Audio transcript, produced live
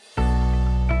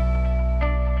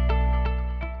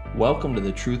Welcome to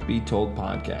the Truth Be Told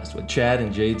podcast with Chad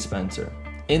and Jade Spencer.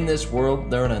 In this world,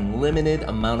 there are an unlimited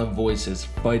amount of voices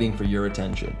fighting for your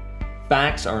attention.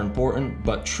 Facts are important,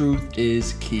 but truth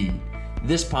is key.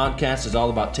 This podcast is all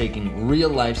about taking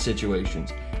real-life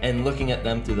situations and looking at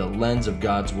them through the lens of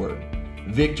God's Word.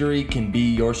 Victory can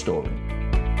be your story.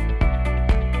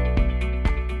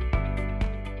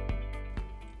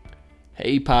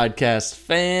 Hey, podcast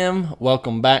fam.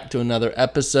 Welcome back to another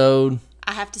episode.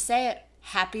 I have to say it.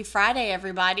 Happy Friday,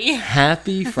 everybody.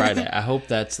 Happy Friday. I hope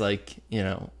that's I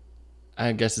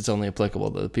guess it's only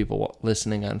applicable to the people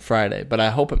listening on Friday, but I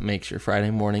hope it makes your Friday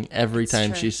morning every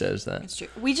time she says that. It's true.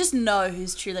 We just know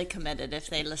who's truly committed if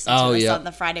they listen to us on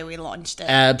the Friday we launched it.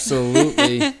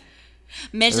 Absolutely.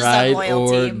 Measures Ride of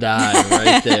loyalty. or die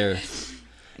right there.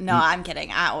 No, I'm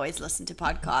kidding. I always listen to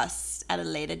podcasts at a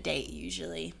later date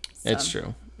usually. So. It's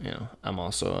true. I'm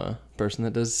also a person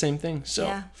that does the same thing. So,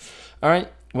 yeah. All right.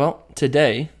 Well,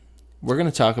 today we're going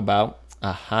to talk about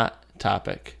a hot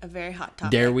topic. A very hot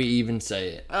topic. Dare we even say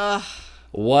it? Ugh.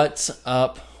 What's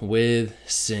up with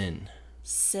sin?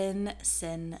 Sin.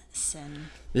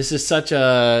 This is such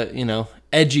a,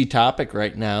 edgy topic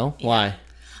right now. Yeah. Why?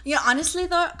 Honestly,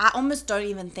 though, I almost don't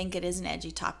even think it is an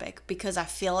edgy topic because I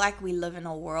feel like we live in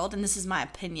a world, and this is my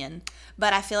opinion,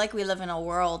 but I feel like we live in a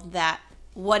world that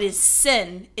what is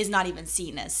sin is not even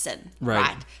seen as sin,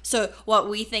 right? So what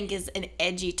we think is an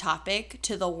edgy topic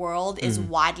to the world is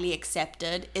widely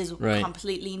accepted, is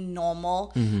completely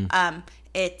normal.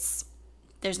 There's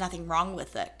nothing wrong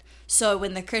with it. So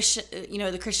when the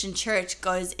Christian church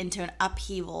goes into an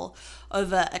upheaval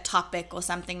over a topic or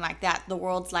something like that, the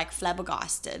world's like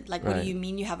flabbergasted. Like, what do you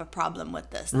mean you have a problem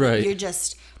with this? Right.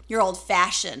 You're old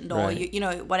fashioned or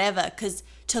whatever. Because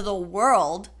to the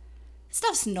world,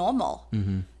 stuff's normal.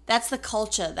 That's the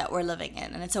culture that we're living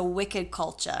in, and it's a wicked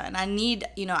culture. And I need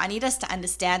us to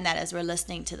understand that as we're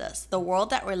listening to this. The world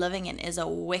that we're living in is a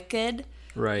wicked,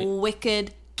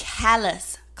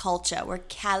 callous culture. We're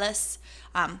callous.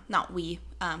 Not we,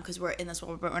 because we're in this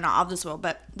world, but we're not of this world.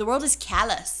 But the world is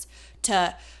callous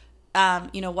to,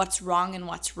 what's wrong and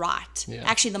what's right. Yeah.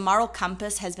 Actually, the moral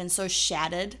compass has been so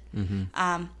shattered.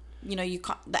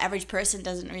 The average person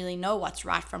doesn't really know what's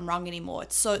right from wrong anymore.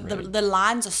 It's so the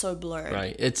lines are so blurred.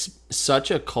 Right. It's such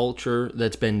a culture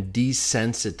that's been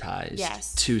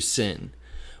desensitized to sin.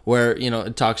 Where,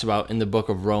 it talks about in the book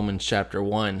of Romans chapter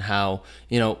 1 how,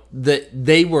 that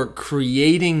they were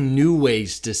creating new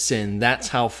ways to sin. That's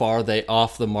how far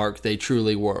off the mark they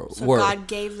truly were. So God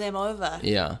gave them over.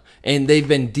 Yeah. And they've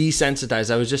been desensitized.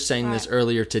 I was just saying this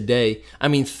earlier today.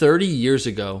 30 years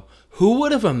ago, who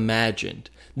would have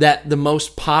imagined that the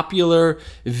most popular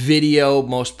video,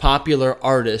 most popular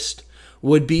artist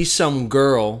would be some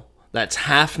girl that's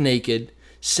half naked,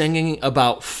 singing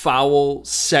about foul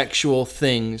sexual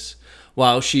things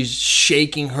while she's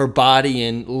shaking her body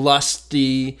in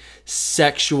lusty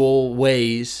sexual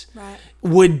ways,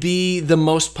 would be the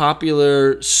most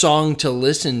popular song to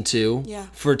listen to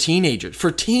for teenagers.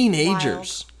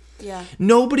 Wild. Yeah.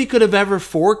 Nobody could have ever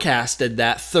forecasted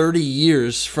that 30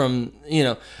 years from,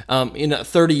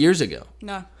 30 years ago.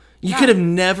 No. You could have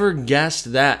never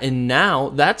guessed that. And now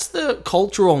that's the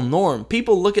cultural norm.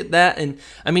 People look at that. And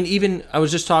even I was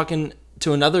just talking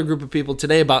to another group of people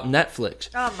today about Netflix.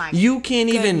 Oh my You can't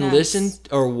even listen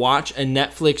or watch a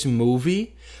Netflix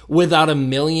movie without a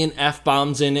million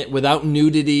F-bombs in it, without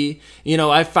nudity.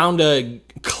 I found a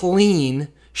clean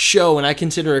show, and I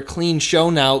consider a clean show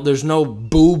now. There's no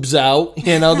boobs out,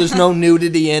 there's no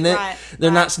nudity in it. They're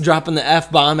not dropping the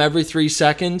F-bomb every 3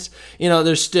 seconds.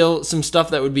 There's still some stuff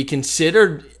that would be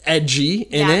considered edgy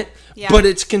in it, but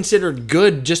it's considered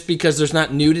good just because there's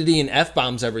not nudity and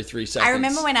F-bombs every 3 seconds. I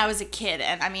remember when I was a kid,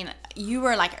 and you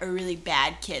were like a really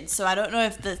bad kid, so I don't know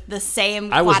if the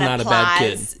same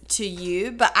applies to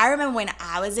you, but I remember when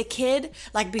I was a kid,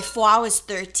 like before I was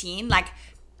 13, like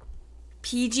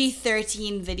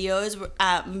PG-13 videos,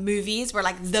 movies were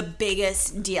like the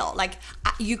biggest deal. Like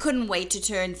you couldn't wait to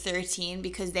turn 13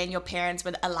 because then your parents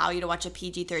would allow you to watch a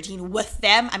PG-13 with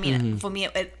them. For me,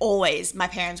 it always, my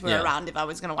parents were around if I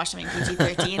was going to watch something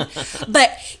PG-13.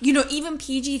 But, even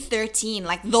PG-13,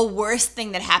 like the worst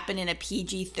thing that happened in a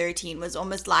PG-13 was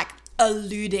almost like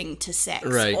alluding to sex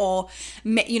or,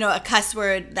 a cuss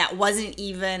word that wasn't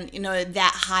even,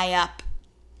 that high up,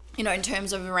 in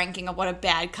terms of the ranking of what a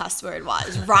bad cuss word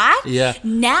was, right? Yeah.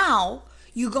 Now,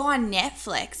 you go on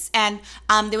Netflix, and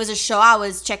there was a show I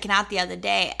was checking out the other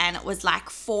day, and it was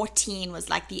like 14 was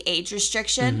like the age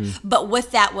restriction, but with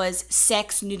that was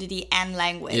sex, nudity, and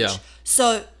language. Yeah.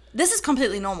 So this is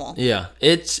completely normal. Yeah,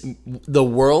 the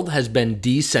world has been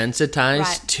desensitized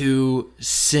Right. to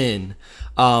sin.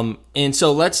 And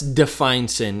so let's define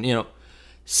sin.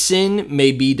 Sin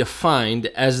may be defined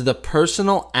as the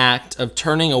personal act of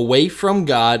turning away from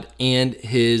God and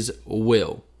his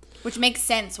will. Which makes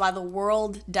sense why the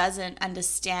world doesn't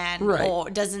understand Right. or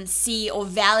doesn't see or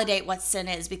validate what sin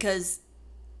is, because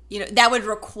that would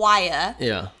require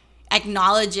Yeah.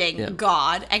 acknowledging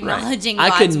God, acknowledging I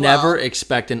God's could will. never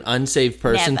expect an unsaved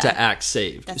person Never. to act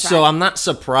saved. That's So right. I'm not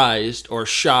surprised or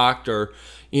shocked or,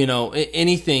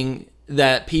 anything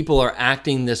that people are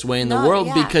acting this way in the No, world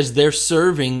yeah. because they're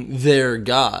serving their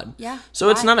God. Yeah, So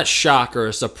it's right. not a shock or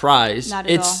a surprise. Not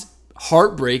at It's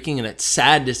heartbreaking and it's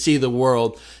sad to see the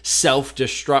world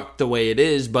self-destruct the way it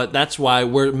is, but that's why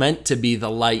we're meant to be the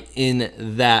light in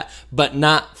that, but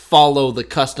not follow the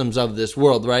customs of this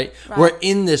world, right? We're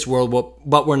in this world,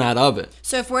 but we're not of it.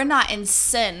 So if we're not in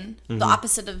sin, the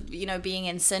opposite of being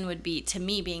in sin would be, to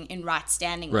me, being in right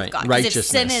standing with Right. God. 'Cause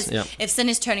Righteousness, yep. if sin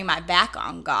is turning my back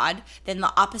on God, then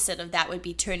the opposite of that would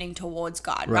be turning towards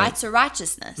God, Right. right? So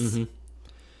righteousness.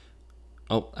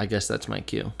 Oh, I guess that's my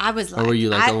cue. I was like, Or were you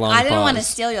like a long I didn't want to pause?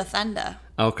 steal your thunder.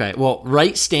 Okay. Well,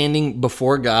 right standing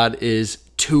before God is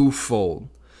twofold.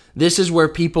 This is where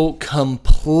people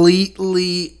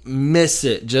completely miss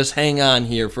it. Just hang on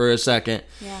here for a second.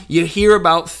 Yeah. You hear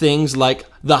about things like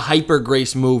the hyper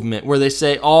grace movement, where they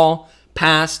say all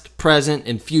past, present,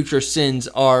 and future sins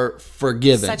are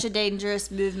forgiven. Such a dangerous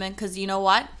movement, because you know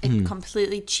what? It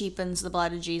completely cheapens the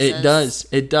blood of Jesus. It does.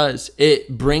 It does.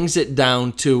 It brings it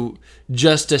down to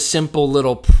just a simple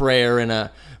little prayer and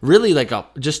a really like a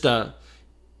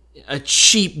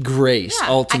cheap grace. Yeah,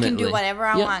 ultimately, I can do whatever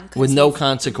I want 'cause with no he's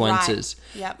consequences.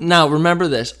 right. Yep. Now remember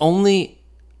this: only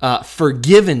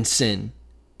forgiven sin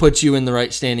puts you in the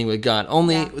right standing with God.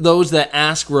 Only those that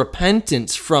ask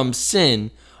repentance from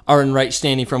sin are in right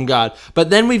standing from God. But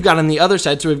then we've got on the other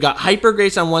side, so we've got hyper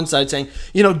grace on one side saying,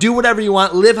 do whatever you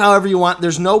want, live however you want,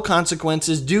 there's no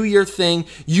consequences, do your thing,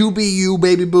 you be you,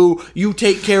 baby boo, you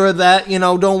take care of that,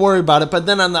 don't worry about it. But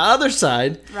then on the other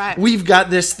side, Right. we've got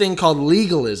this thing called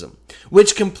legalism,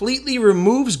 which completely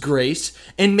removes grace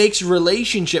and makes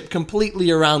relationship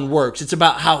completely around works. It's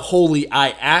about how holy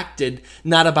I acted,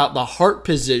 not about the heart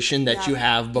position that you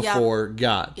have before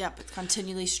God. Yep, it's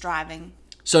continually striving.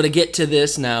 So to get to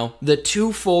this now, the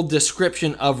twofold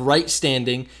description of right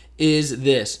standing is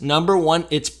this. Number one,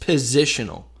 it's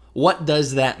positional. What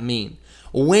does that mean?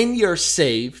 When you're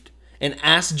saved and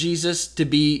ask Jesus to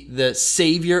be the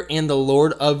Savior and the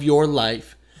Lord of your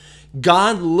life,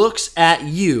 God looks at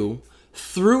you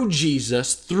through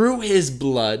Jesus, through his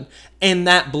blood, and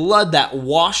that blood that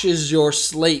washes your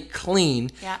slate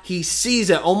clean, he sees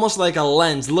it almost like a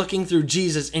lens looking through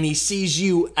Jesus, and he sees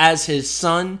you as his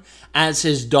son, as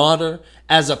his daughter,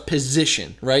 as a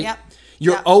position, right? Yep.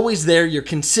 You're always there, you're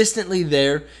consistently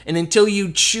there, and until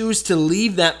you choose to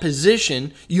leave that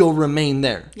position, you'll remain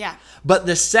there. Yeah. But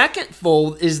the second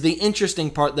fold is the interesting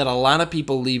part that a lot of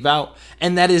people leave out,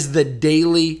 and that is the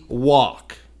daily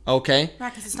walk, okay? Right,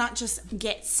 because it's not just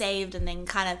get saved and then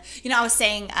kind of, I was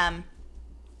saying,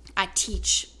 I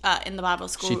teach in the Bible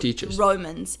school. She teaches.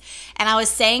 Romans. And I was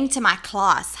saying to my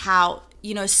class how,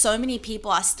 so many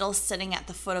people are still sitting at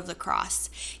the foot of the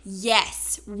cross.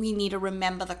 Yes, we need to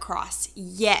remember the cross.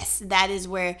 Yes, that is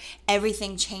where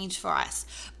everything changed for us.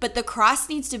 But the cross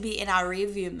needs to be in our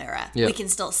rearview mirror. Yep. We can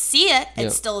still see it. It's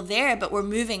Yep. still there, but we're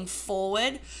moving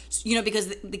forward,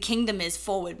 because the kingdom is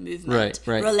forward movement.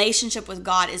 Right. Relationship with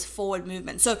God is forward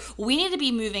movement. So we need to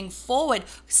be moving forward,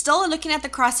 still looking at the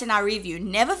cross in our review,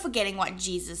 never forgetting what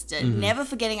Jesus did, never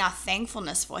forgetting our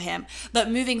thankfulness for him, but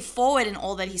moving forward in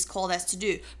all that he's called us to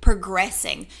do,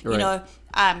 progressing, Right.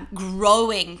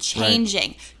 growing,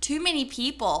 changing. Too many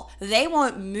people, they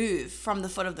won't move from the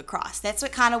foot of the cross. That's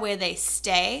what kind of where they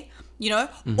stay,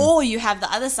 or you have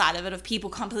the other side of it of people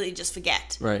completely just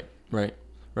forget. Right.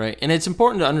 And it's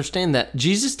important to understand that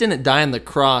Jesus didn't die on the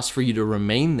cross for you to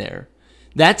remain there.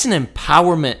 That's an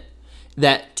empowerment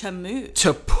that To move.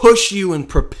 to push you and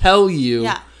propel you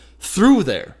through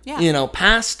there,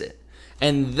 past it.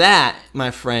 And that,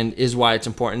 my friend, is why it's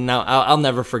important. Now, I'll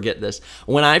never forget this.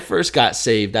 When I first got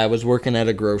saved, I was working at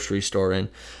a grocery store, and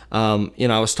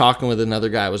I was talking with another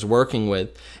guy I was working with,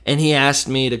 and he asked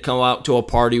me to come out to a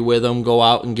party with him, go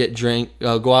out and drink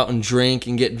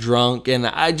and get drunk. And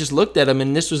I just looked at him,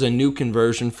 and this was a new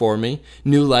conversion for me,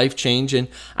 new life change. And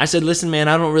I said, "Listen, man,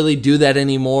 I don't really do that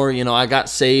anymore. I got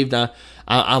saved.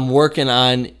 I'm working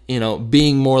on,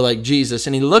 being more like Jesus."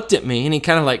 And he looked at me, and he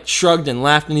kind of like shrugged and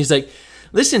laughed, and he's like,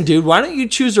 listen, dude, why don't you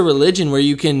choose a religion where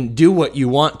you can do what you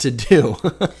want to do?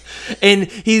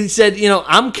 And he said,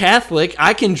 I'm Catholic.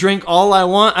 I can drink all I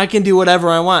want. I can do whatever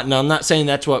I want. Now, I'm not saying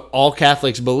that's what all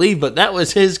Catholics believe, but that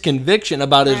was his conviction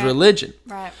about his religion.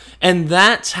 Right. And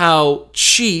that's how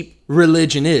cheap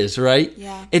religion is, right?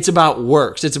 Yeah. It's about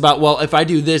works. It's about, well, if I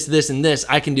do this, this, and this,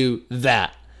 I can do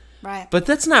that. Right. But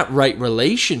that's not right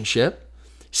relationship.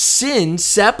 Sin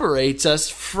separates us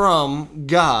from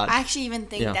God. I actually even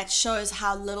think that shows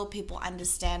how little people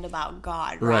understand about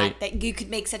God, Right. That you could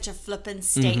make such a flippant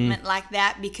statement like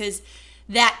that, because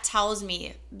that tells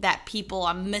me that people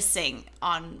are missing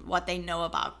on what they know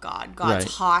about God,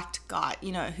 God's heart, God,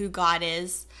 who God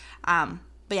is.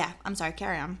 But yeah, I'm sorry,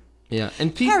 carry on. Yeah,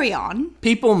 and carry on.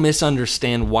 People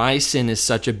misunderstand why sin is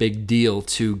such a big deal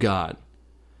to God.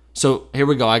 So here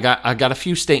we go. I got a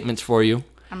few statements for you.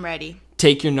 I'm ready.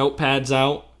 Take your notepads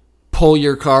out. Pull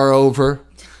your car over.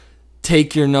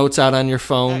 Take your notes out on your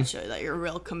phone. That'd show that you're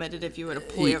real committed if you were to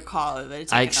pull your car over.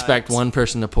 I expect one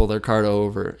person to pull their car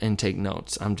over and take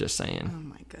notes. I'm just saying. Oh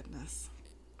my goodness.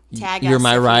 Tag You're us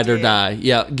my if ride you or do. die.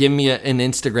 Yeah, give me an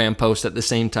Instagram post at the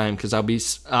same time because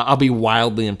I'll be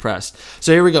wildly impressed.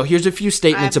 So here we go. Here's a few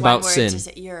statements I have about one word sin. to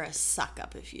say. You're a suck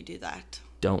up if you do that.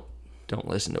 Don't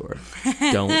listen to her.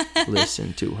 Don't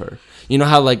listen to her. You know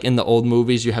how like in the old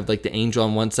movies you have like the angel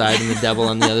on one side and the devil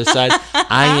on the other side?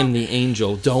 I am the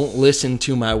angel. Don't listen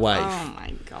to my wife. Oh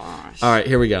my gosh. All right,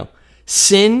 here we go.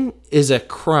 Sin is a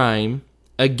crime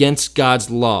against God's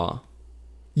law.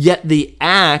 Yet the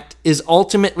act is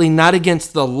ultimately not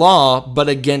against the law, but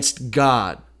against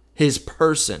God, his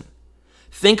person.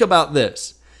 Think about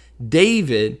this.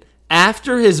 David,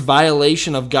 after his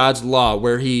violation of God's law,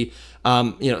 where he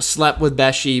slept with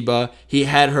Bathsheba, he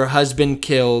had her husband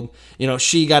killed,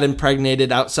 she got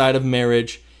impregnated outside of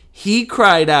marriage, he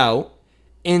cried out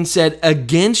and said,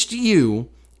 against you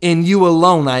and you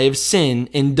alone I have sinned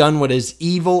and done what is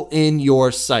evil in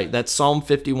your sight. That's Psalm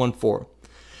 51:4.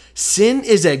 Sin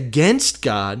is against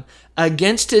God,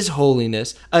 against his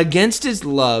holiness, against his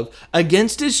love,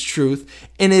 against his truth,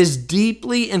 and is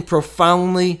deeply and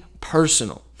profoundly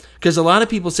personal. Because a lot of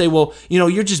people say, well,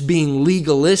 you're just being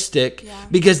legalistic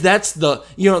because that's the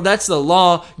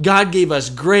law. God gave us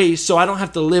grace, so I don't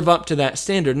have to live up to that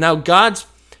standard. Now, God's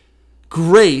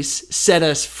grace set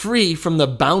us free from the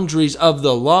boundaries of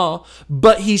the law,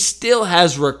 but he still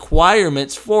has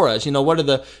requirements for us. What are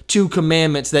the 2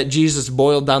 commandments that Jesus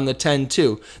boiled down the 10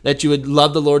 to? That you would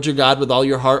love the Lord your God with all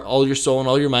your heart, all your soul, and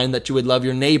all your mind, that you would love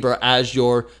your neighbor as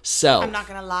yourself. I'm not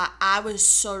going to lie. I was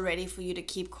so ready for you to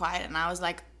keep quiet, and I was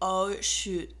like, oh,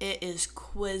 shoot, it is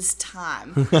quiz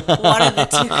time. What are the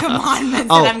 2 commandments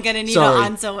that I'm going to need to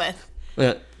answer with?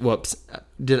 Whoops.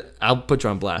 I'll put you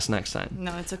on blast next time.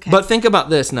 No, it's okay. But think about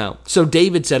this now. So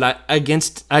David said,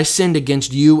 I sinned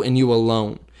against you and you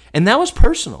alone. And that was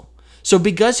personal. So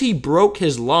because he broke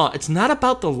his law, it's not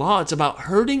about the law. It's about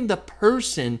hurting the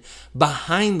person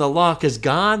behind the law, because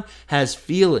God has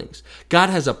feelings. God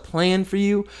has a plan for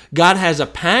you. God has a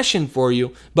passion for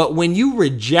you. But when you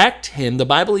reject him, the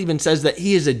Bible even says that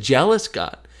he is a jealous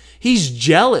God. He's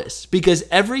jealous because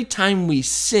every time we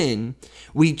sin,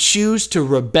 we choose to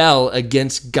rebel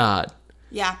against God.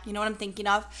 Yeah, you know what I'm thinking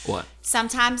of? What?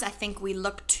 Sometimes I think we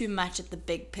look too much at the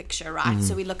big picture, right?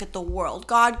 So we look at the world.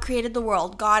 God created the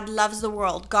world. God loves the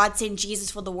world. God sent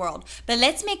Jesus for the world. But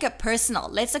let's make it personal.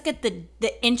 Let's look at the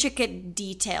intricate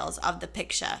details of the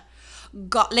picture.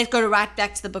 Let's go right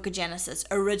back to the book of Genesis.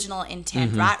 Original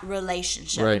intent, right?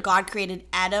 Relationship. Right. God created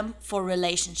Adam for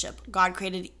relationship. God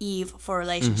created Eve for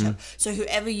relationship. So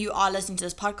whoever you are listening to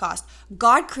this podcast,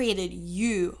 God created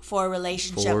you for a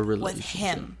relationship with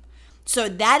him. So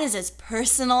that is as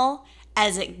personal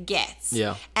as it gets.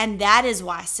 Yeah. And that is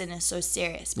why sin is so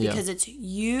serious, because it's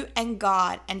you and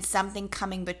God and something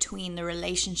coming between the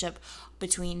relationship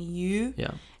between you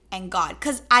and God.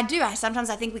 Because sometimes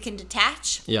I think we can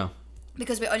detach. Yeah.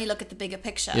 Because we only look at the bigger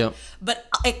picture. Yep. But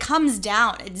it comes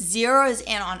down, it zeroes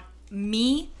in on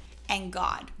me and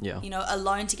God,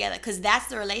 alone together. Because that's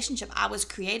the relationship I was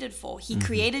created for. He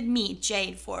created me,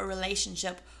 Jade, for a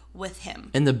relationship with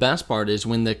him. And the best part is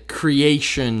when the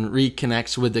creation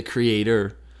reconnects with the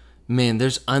creator, man,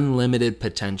 there's unlimited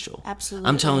potential. Absolutely.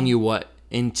 I'm telling you what,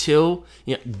 until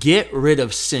get rid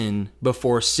of sin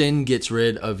before sin gets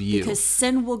rid of you. Because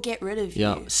sin will get rid of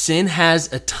you. Sin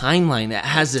has a timeline. It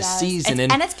has a season.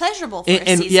 And it's pleasurable for a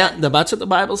season. Yeah, that's what the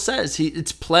Bible says.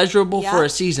 It's pleasurable for a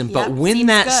season. But when seems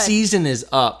that good. season is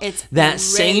up, It's that really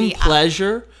same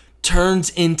pleasure turns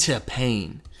into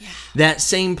pain. That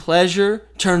same pleasure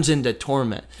turns into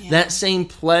torment. Yeah. That same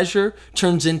pleasure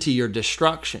turns into your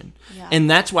destruction. Yeah. And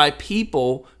that's why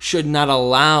people should not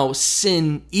allow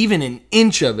sin, even an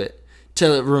inch of it,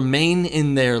 to remain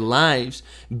in their lives,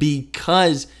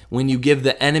 because when you give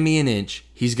the enemy an inch,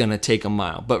 he's going to take a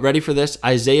mile. But ready for this?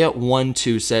 Isaiah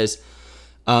 1:2 says,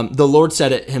 the Lord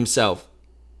said it himself,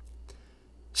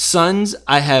 "Sons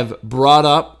I have brought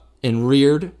up and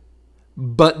reared,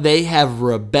 but they have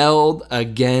rebelled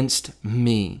against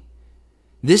me."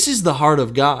 This is the heart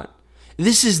of God.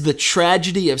 This is the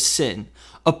tragedy of sin.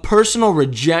 A personal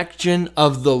rejection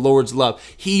of the Lord's love.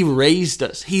 He raised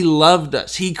us. He loved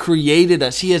us. He created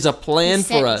us. He has a plan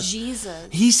for us. Jesus.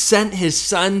 He sent his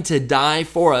son to die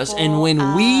for us. And when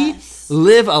us. we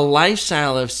live a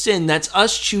lifestyle of sin, that's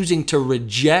us choosing to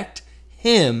reject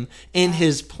him and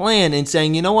his plan and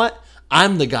saying, you know what?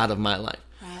 I'm the God of my life.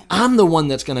 Right. I'm the one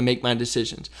that's going to make my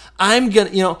decisions. I'm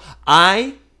going to,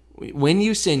 when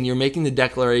you sin, you're making the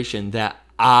declaration that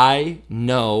I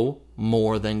know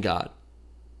more than God.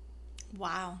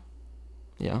 Wow.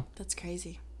 Yeah. That's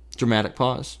crazy. Dramatic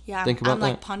pause. Yeah. Think about I'm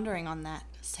like that. pondering on that.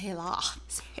 Selah.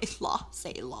 Selah.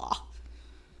 Selah.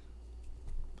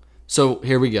 So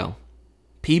here we go.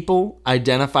 People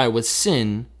identify with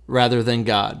sin rather than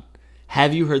God.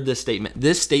 Have you heard this statement?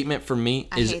 This statement for me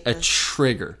is a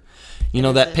trigger. You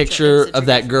know that picture of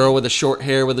that girl with the short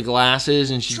hair with the glasses,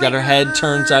 and she's got her head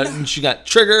turns out and she got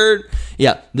triggered?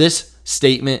 Yeah, this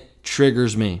statement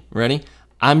triggers me. Ready?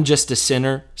 I'm just a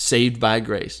sinner saved by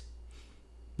grace.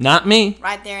 Not me.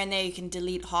 Right there and there, you can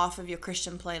delete half of your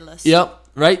Christian playlist. Yep,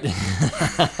 right?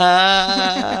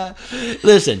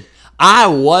 Listen, I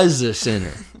was a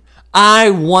sinner. I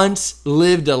once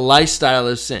lived a lifestyle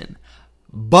of sin.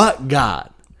 But God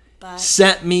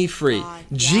set me free.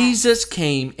 Jesus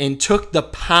came and took the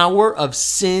power of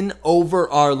sin over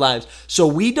our lives. So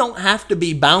we don't have to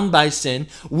be bound by sin.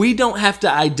 We don't have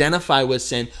to identify with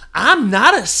sin. I'm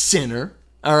not a sinner.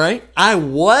 All right. I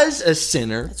was a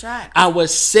sinner. That's right. I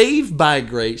was saved by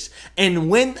grace. And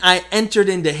when I entered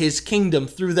into his kingdom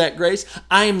through that grace,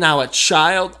 I am now a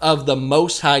child of the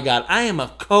Most High God. I am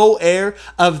a co-heir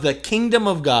of the kingdom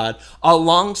of God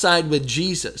alongside with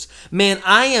Jesus. Man,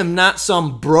 I am not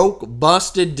some broke,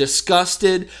 busted,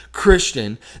 disgusted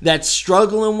Christian that's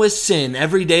struggling with sin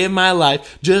every day of my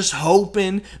life, just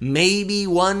hoping maybe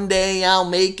one day I'll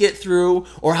make it through.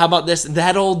 Or how about this?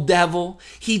 That old devil,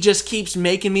 he just keeps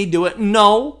making me do it.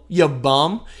 No, you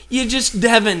bum. You just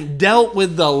haven't dealt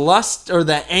with the lust or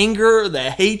the anger or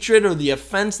the hatred or the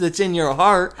offense that's in your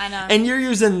heart. I know. And you're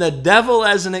using the devil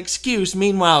as an excuse.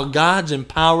 Meanwhile, God's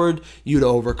empowered you to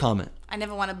overcome it. I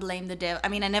never want to blame the devil. I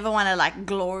mean, I never want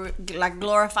to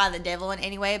glorify the devil in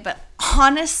any way, but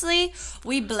honestly,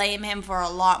 we blame him for a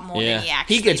lot more than he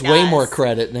actually He gets does. way more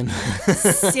credit than...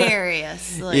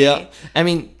 Seriously. Yeah. I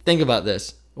mean, think about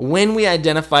this. When we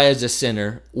identify as a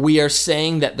sinner, we are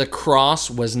saying that the cross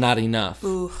was not enough.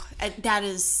 Ooh, that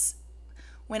is...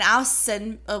 When our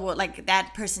sin, like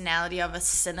that personality of a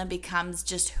sinner becomes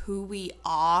just who we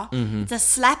are, it's a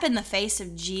slap in the face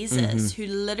of Jesus, who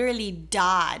literally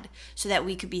died so that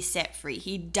we could be set free.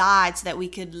 He died so that we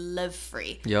could live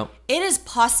free. Yep. It is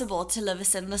possible to live a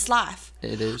sinless life.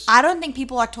 It is. I don't think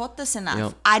people are taught this enough.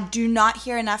 Yep. I do not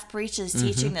hear enough preachers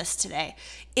teaching this today.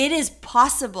 It is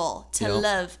possible to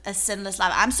live a sinless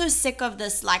life. I'm so sick of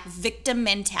this like victim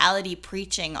mentality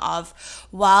preaching of,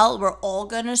 well, we're all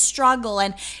going to struggle.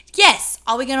 And yes,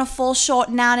 are we going to fall short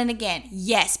now and again?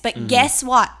 Yes. But guess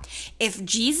what? If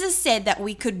Jesus said that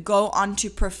we could go on to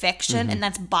perfection, and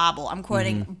that's Bible, I'm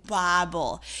quoting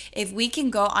Bible. If we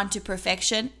can go on to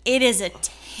perfection, it is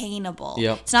attainable.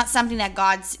 Yep. It's not something that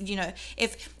God's,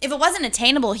 if it wasn't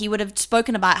attainable, he would have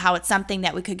spoken about how it's something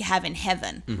that we could have in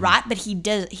heaven, right? But he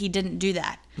didn't do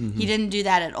that. He didn't do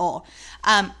that at all.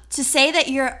 To say that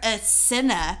you're a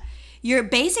sinner, you're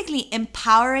basically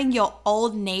empowering your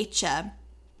old nature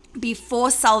before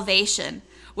salvation,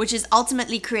 which is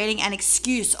ultimately creating an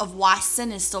excuse of why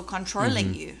sin is still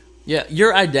controlling you. Yeah,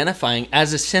 you're identifying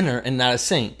as a sinner and not a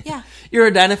saint. Yeah. You're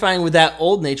identifying with that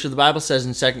old nature. The Bible says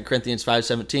in 2 Corinthians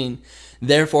 5:17,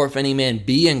 therefore, if any man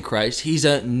be in Christ, he's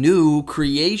a new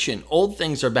creation. Old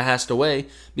things are passed away.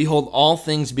 Behold, all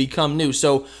things become new.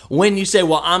 So when you say,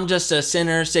 well, I'm just a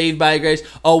sinner saved by grace.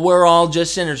 Oh, we're all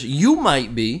just sinners. You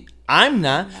might be. I'm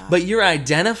not. But you're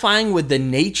identifying with the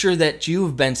nature that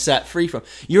you've been set free from.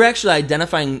 You're actually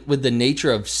identifying with the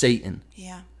nature of Satan.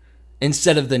 Yeah.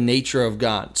 Instead of the nature of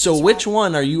God. So which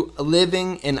one are you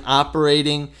living and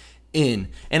operating in?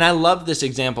 And I love this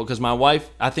example because my wife,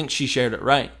 I think she shared it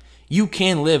right. You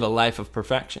can live a life of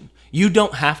perfection. You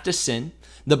don't have to sin.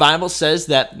 The Bible says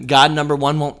that God, number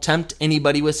one, won't tempt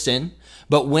anybody with sin,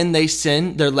 but when they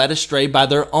sin, they're led astray by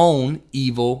their own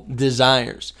evil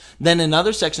desires. Then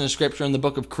another section of scripture in the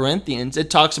book of Corinthians, it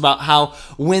talks about how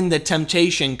when the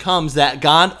temptation comes, that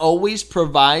God always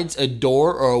provides a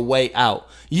door or a way out.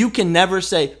 You can never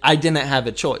say, I didn't have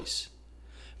a choice.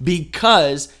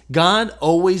 Because God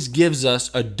always gives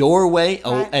us a doorway,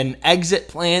 an exit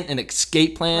plan, an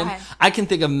escape plan. Right. I can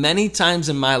think of many times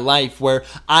in my life where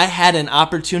I had an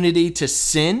opportunity to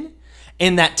sin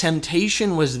and that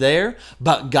temptation was there,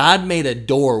 but God made a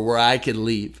door where I could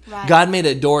leave. Right. God made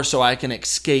a door so I can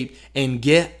escape and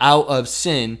get out of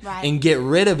sin and get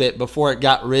rid of it before it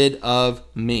got rid of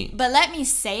me. But let me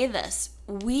say this.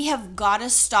 We have got to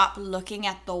stop looking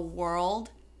at the world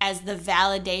as the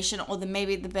validation, or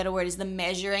maybe the better word is the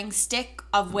measuring stick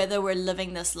of whether we're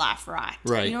living this life right.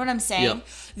 Right. You know what I'm saying? Yep.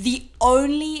 The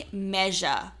only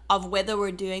measure of whether we're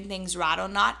doing things right or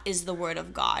not is the word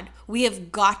of God. We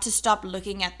have got to stop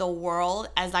looking at the world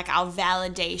as like our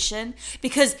validation,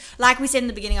 because like we said in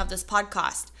the beginning of this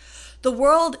podcast, the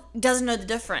world doesn't know the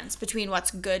difference between what's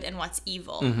good and what's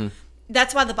evil. Mm-hmm.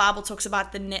 That's why the Bible talks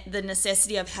about the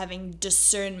necessity of having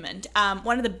discernment.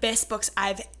 One of the best books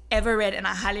I've ever read, and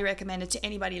I highly recommend it to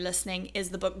anybody listening,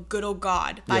 is the book Good or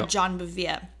God by John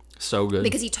Bevere. So good.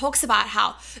 Because he talks about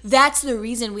how that's the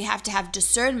reason we have to have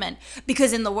discernment.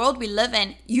 Because in the world we live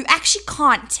in, you actually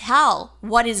can't tell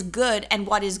what is good and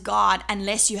what is God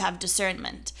unless you have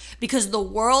discernment. Because the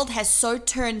world has so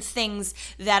turned things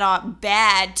that are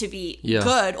bad to be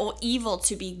good or evil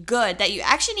to be good that you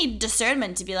actually need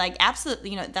discernment to be like,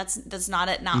 absolutely, that's not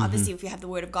it. Now, obviously, if you have the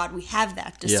word of God, we have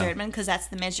that discernment because that's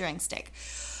the measuring stick.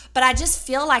 But I just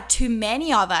feel like too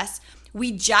many of us,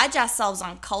 we judge ourselves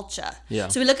on culture. Yeah.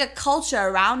 So we look at culture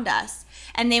around us,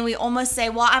 and then we almost say,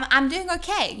 "Well, I'm doing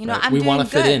okay. I'm doing good." We want to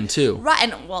fit in too, right?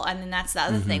 And then that's the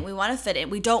other thing. We want to fit in.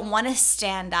 We don't want to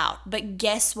stand out. But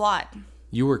guess what?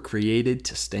 You were created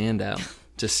to stand out.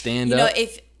 To stand up.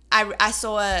 If I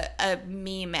saw a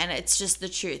meme, and it's just the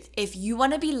truth. If you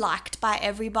want to be liked by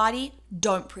everybody,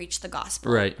 don't preach the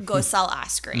gospel. Right. Go sell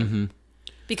ice cream.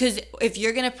 Because if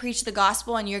you're going to preach the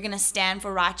gospel and you're going to stand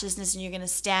for righteousness and you're going to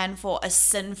stand for a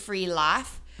sin-free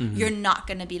life, you're not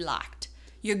going to be liked.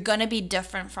 You're going to be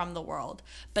different from the world.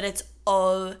 But it's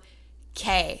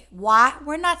okay. Why?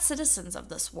 We're not citizens of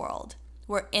this world.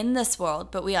 We're in this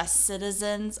world, but we are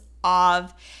citizens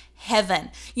of heaven.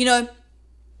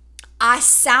 I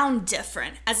sound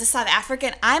different. As a South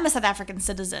African, I'm a South African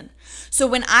citizen. So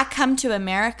when I come to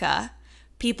America,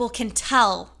 people can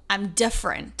tell I'm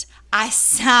different. I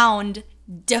sound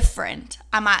different.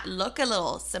 I might look a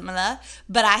little similar,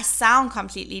 but I sound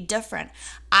completely different.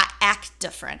 I act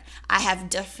different. I have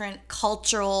different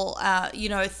cultural,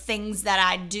 things that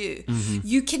I do.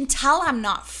 You can tell I'm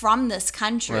not from this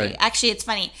country. Right. Actually, it's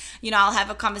funny. I'll have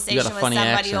a conversation with somebody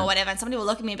accent. or whatever, and somebody will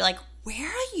look at me and be like, "Where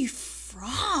are you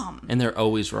from?" And they're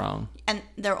always wrong.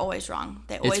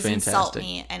 They always insult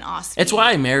me and ask me. It's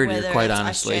why I married her, quite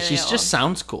honestly. She just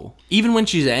sounds cool. Even when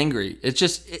she's angry. It's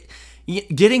just...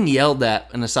 getting yelled at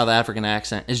in a South African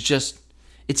accent is just...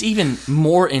 It's even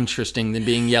more interesting than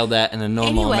being yelled at in a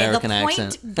normal American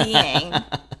accent.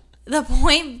 The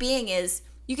point being is...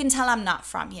 You can tell I'm not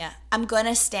from here. I'm going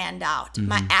to stand out.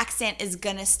 My accent is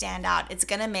going to stand out. It's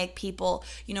going to make people,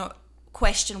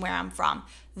 question where I'm from.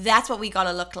 That's what we got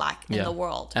to look like in the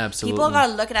world. Absolutely. People got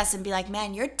to look at us and be like,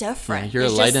 man, you're different. Yeah, you're a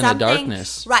light in the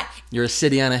darkness. Right. You're a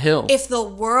city on a hill. If the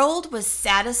world was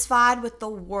satisfied with the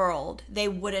world, they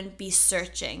wouldn't be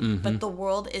searching. But the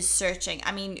world is searching.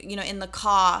 I mean, in the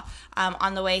car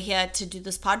on the way here to do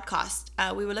this podcast,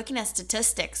 we were looking at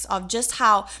statistics of just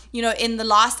how, in the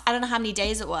last, I don't know how many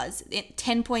days it was,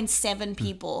 10.7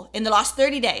 people, in the last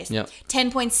 30 days,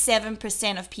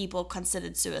 10.7% of people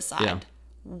considered suicide. Yeah.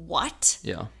 What?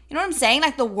 Yeah. You know what I'm saying?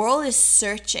 Like, the world is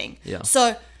searching. Yeah.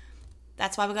 So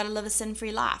that's why we got to live a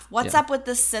sin-free life. What's up with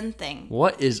this sin thing?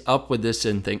 What is up with this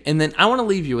sin thing? And then I want to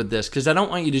leave you with this, because I don't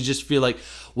want you to just feel like,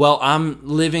 well, I'm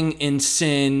living in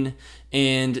sin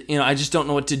and, I just don't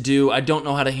know what to do. I don't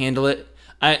know how to handle it.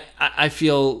 I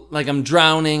feel like I'm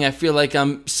drowning. I feel like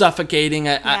I'm suffocating.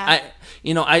 I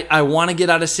want to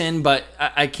get out of sin, but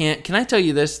I can't. Can I tell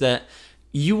you this, that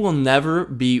you will never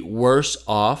be worse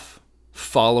off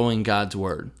following God's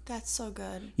word. That's so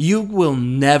good. You will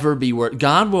never be worse.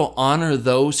 God will honor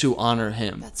those who honor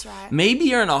him. That's right. Maybe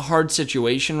you're in a hard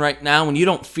situation right now and you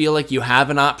don't feel like you have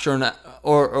an option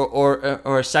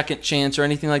or a second chance or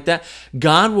anything like that.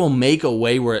 God will make a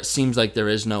way where it seems like there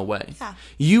is no way. Yeah.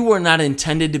 You were not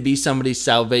intended to be somebody's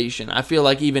salvation. I feel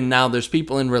like even now there's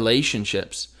people in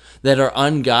relationships that are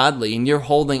ungodly and you're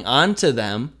holding on to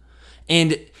them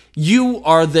And you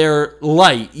are their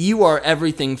light. You are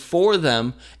everything for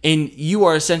them. And you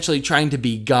are essentially trying to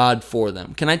be God for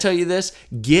them. Can I tell you this?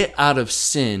 Get out of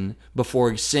sin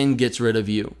before sin gets rid of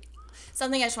you.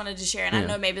 Something I just wanted to share, and I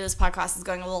know maybe this podcast is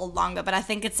going a little longer, but I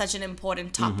think it's such an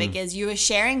important topic, is you were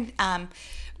sharing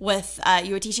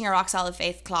you were teaching a Rock Solid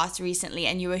Faith class recently,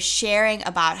 and you were sharing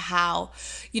about how,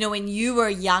 when you were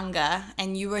younger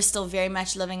and you were still very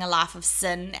much living a life of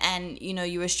sin, and,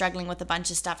 you were struggling with a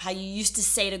bunch of stuff, how you used to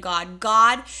say to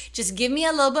God, just give me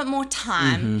a little bit more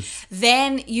time,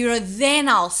 then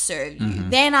I'll serve you,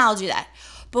 then I'll do that.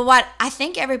 But what I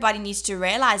think everybody needs to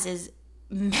realize is,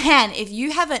 man, if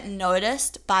you haven't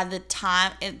noticed by the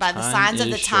signs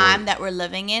of the time that we're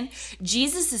living in,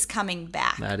 Jesus is coming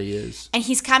back. That he is. And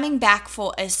he's coming back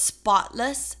for a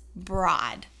spotless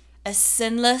bride, a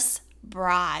sinless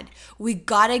bride. We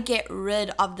got to get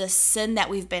rid of the sin that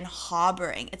we've been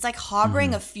harboring. It's like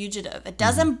harboring a fugitive. It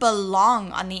doesn't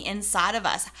belong on the inside of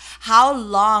us. How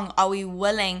long are we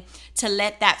willing to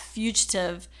let that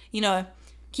fugitive,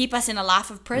 keep us in a life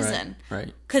of prison?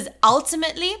 Right. Because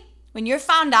ultimately, when you're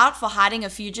found out for hiding a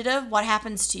fugitive, what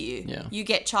happens to you? Yeah. You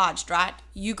get charged, right?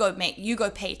 You go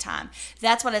pay time.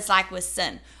 That's what it's like with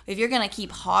sin. If you're going to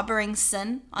keep harboring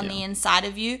sin on the inside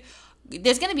of you,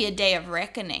 there's going to be a day of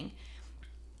reckoning.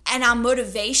 And our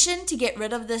motivation to get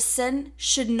rid of this sin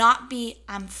should not be,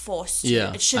 I'm forced to.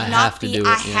 Yeah, It should I not have to be, do it,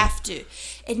 I yeah. have to.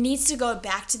 It needs to go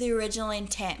back to the original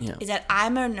intent. Yeah. Is that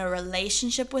I'm in a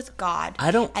relationship with God.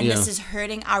 And this is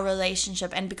hurting our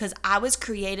relationship. And because I was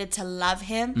created to love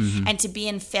him and to be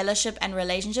in fellowship and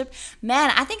relationship,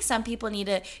 man, I think some people need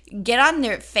to get on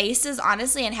their faces,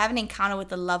 honestly, and have an encounter with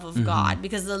the love of God.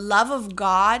 Because the love of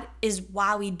God is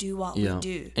why we do what we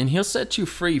do. And he'll set you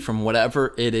free from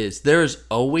whatever it is. There's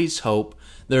always hope.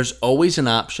 There's always an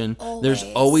option. There's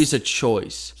always a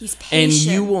choice. He's patient. And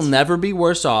you will never be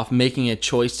worse off making a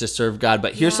choice to serve God.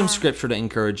 But here's some scripture to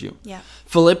encourage you. Yeah.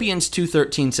 Philippians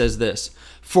 2:13 says this,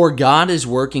 "For God is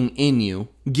working in you,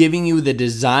 giving you the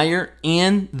desire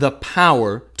and the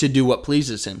power to do what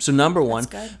pleases him." So number one,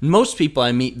 most people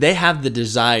I meet, they have the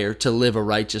desire to live a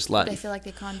righteous life. They feel like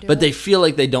they can't do it. But they feel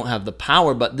like they don't have the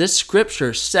power. But this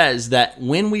scripture says that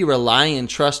when we rely and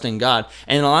trust in God,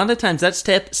 and a lot of times that's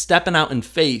stepping out in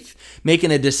faith,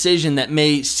 making a decision that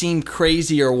may seem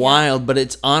crazy or wild, but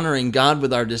it's honoring God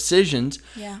with our decisions.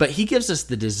 Yeah. But he gives us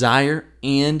the desire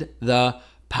and the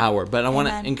power. But I want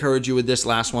to encourage you with this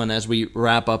last one as we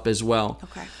wrap up as well.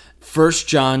 Okay. 1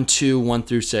 John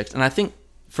 2:1-6. And I think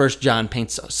 1 John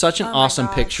paints such an awesome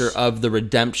picture of the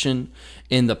redemption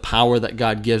and the power that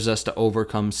God gives us to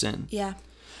overcome sin. Yeah.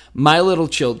 "My little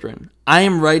children, I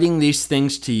am writing these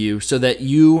things to you so that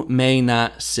you may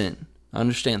not sin."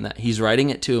 Understand that. He's writing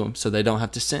it to them so they don't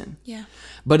have to sin. Yeah.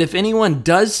 "But if anyone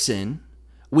does sin,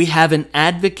 we have an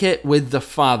advocate with the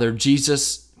Father,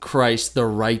 Jesus Christ the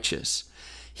righteous.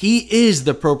 He is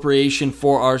the propitiation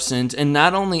for our sins, and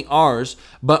not only ours,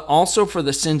 but also for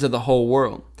the sins of the whole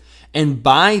world. And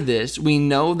by this we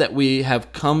know that we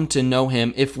have come to know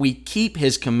him if we keep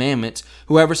his commandments.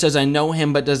 Whoever says, 'I know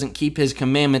him,' but doesn't keep his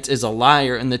commandments is a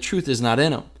liar, and the truth is not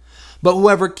in him. But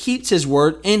whoever keeps his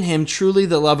word, in him truly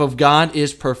the love of God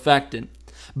is perfected.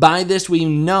 By this we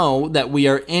know that we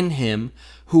are in him.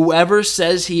 Whoever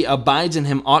says he abides in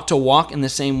him ought to walk in the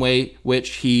same way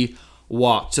which he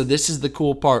walked." So this is the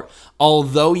cool part.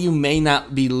 Although you may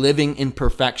not be living in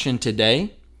perfection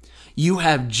today, you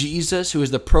have Jesus, who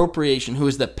is the propitiation, who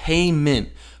is the payment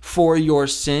for your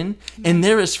sin, and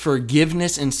there is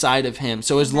forgiveness inside of him.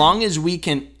 So as long as we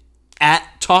can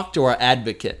talk to our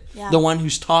advocate, the one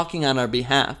who's talking on our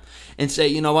behalf, and say,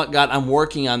 "You know what, God, I'm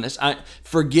working on this.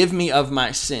 Forgive me of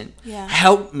my sin. Yeah.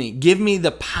 Help me. Give me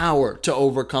the power to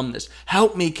overcome this.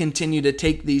 Help me continue to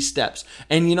take these steps."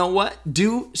 And you know what?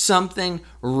 Do something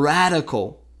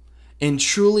radical and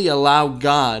truly allow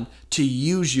God to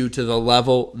use you to the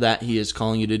level that he is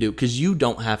calling you to do, because you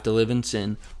don't have to live in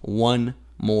sin one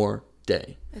more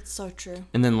day. It's so true.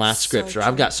 And then last scripture.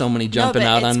 I've got so many jumping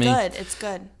out on me. It's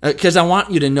good. Because I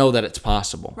want you to know that it's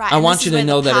possible. Right, I and want this you is to where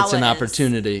know the that it's an power is.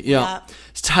 opportunity. Yeah.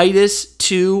 Titus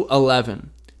 2:11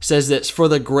 says this, "For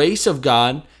the grace of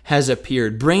God has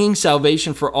appeared, bringing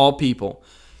salvation for all people,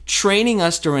 training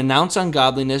us to renounce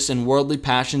ungodliness and worldly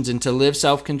passions and to live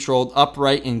self-controlled,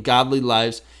 upright, and godly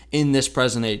lives in this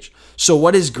present age." So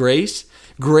what is grace?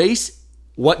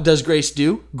 What does grace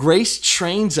do? Grace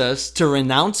trains us to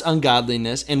renounce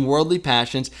ungodliness and worldly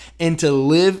passions and to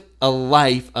live a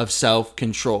life of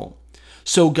self-control.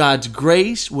 So God's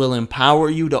grace will empower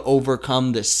you to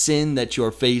overcome the sin that you're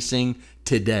facing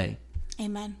today.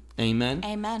 Amen. Amen?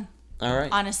 Amen. All right.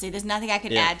 Honestly, there's nothing I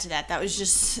could add to that. That was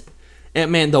just...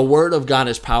 And man, the word of God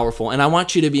is powerful. And I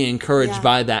want you to be encouraged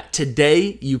by that.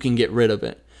 Today, you can get rid of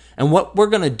it. And what we're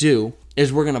going to do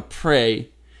is we're going to pray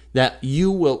that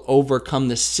you will overcome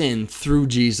the sin through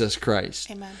Jesus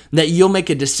Christ. Amen. That you'll make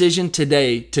a decision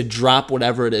today to drop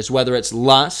whatever it is, whether it's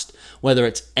lust, whether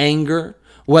it's anger,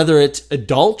 whether it's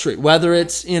adultery, whether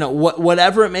it's,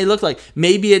 whatever it may look like.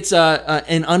 Maybe it's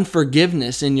an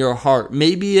unforgiveness in your heart.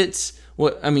 Maybe it's,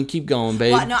 keep going,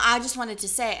 babe. Well, no, I just wanted to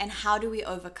say, and how do we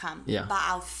overcome? Yeah. By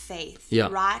our faith,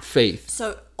 right? Faith.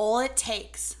 So all it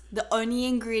takes, the only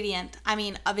ingredient,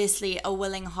 obviously a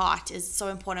willing heart is so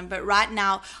important. But right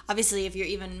now, obviously, if you're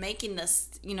even making this,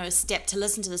 step to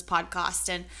listen to this podcast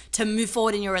and to move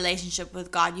forward in your relationship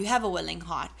with God, you have a willing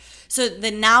heart. So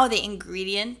the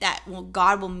ingredient that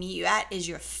God will meet you at is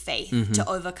your faith to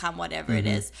overcome whatever it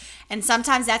is. And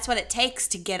sometimes that's what it takes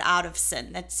to get out of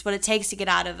sin. That's what it takes to get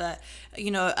out of a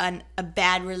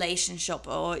bad relationship,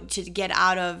 or to get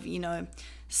out of,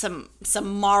 some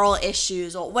moral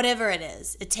issues or whatever it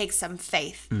is. It takes some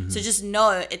faith. So just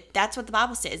know that's what the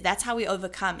Bible says. That's how we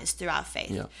overcome, is through our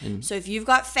faith. Yeah. So if you've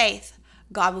got faith,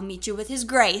 God will meet you with his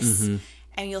grace,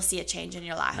 and you'll see a change in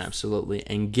your life. Absolutely.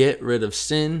 And get rid of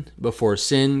sin before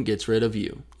sin gets rid of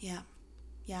you.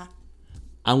 Yeah.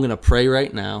 I'm going to pray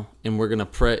right now, and we're going to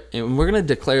pray, and we're going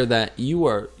to declare that you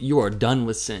are done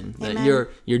with sin. Amen. That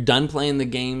you're done playing the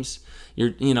games.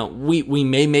 We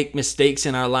may make mistakes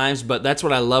in our lives, but that's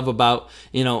what I love about,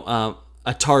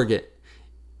 a target.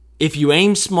 If you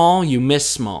aim small, you miss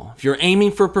small. If you're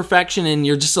aiming for perfection and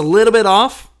you're just a little bit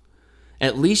off,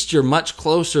 at least you're much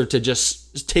closer to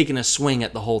just taking a swing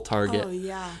at the whole target. Oh,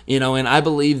 yeah. And I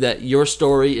believe that your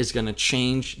story is going to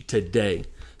change today.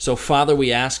 So, Father,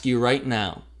 we ask you right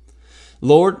now,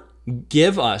 Lord,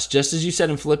 give us, just as you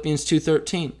said in Philippians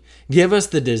 2:13, give us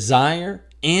the desire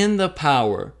and the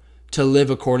power to live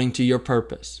according to your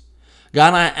purpose.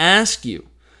 God, I ask you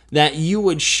that you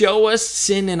would show us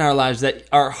sin in our lives, that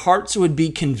our hearts would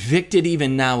be convicted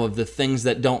even now of the things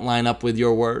that don't line up with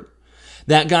your word.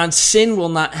 That, God, sin will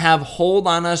not have hold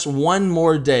on us one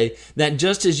more day. That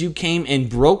just as you came and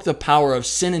broke the power of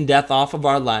sin and death off of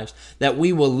our lives, that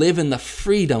we will live in the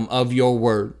freedom of your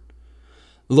word.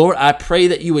 Lord, I pray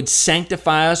that you would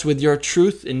sanctify us with your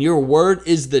truth, and your word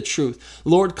is the truth.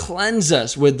 Lord, cleanse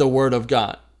us with the word of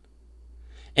God.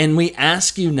 And we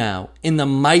ask you now, in the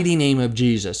mighty name of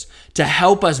Jesus, to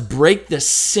help us break the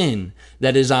sin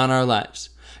that is on our lives.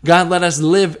 God, let us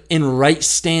live in right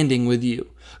standing with you.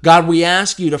 God, we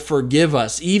ask you to forgive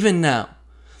us even now.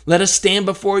 Let us stand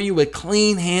before you with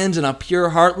clean hands and a pure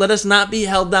heart. Let us not be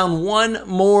held down one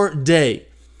more day.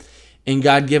 And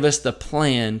God, give us the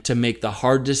plan to make the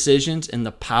hard decisions and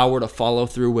the power to follow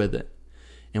through with it.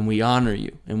 And we honor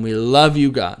you and we love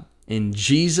you, God. In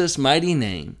Jesus' mighty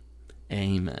name,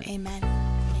 amen. Amen.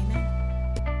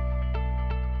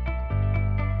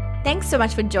 Thanks so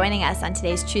much for joining us on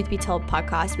today's Truth Be Told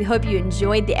podcast. We hope you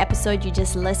enjoyed the episode you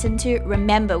just listened to.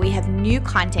 Remember, we have new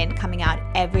content coming out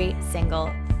every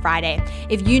single Friday.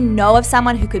 If you know of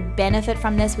someone who could benefit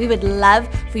from this, we would love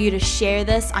for you to share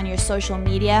this on your social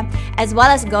media, as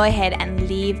well as go ahead and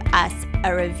leave us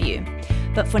a review.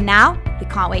 But for now, we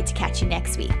can't wait to catch you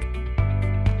next week.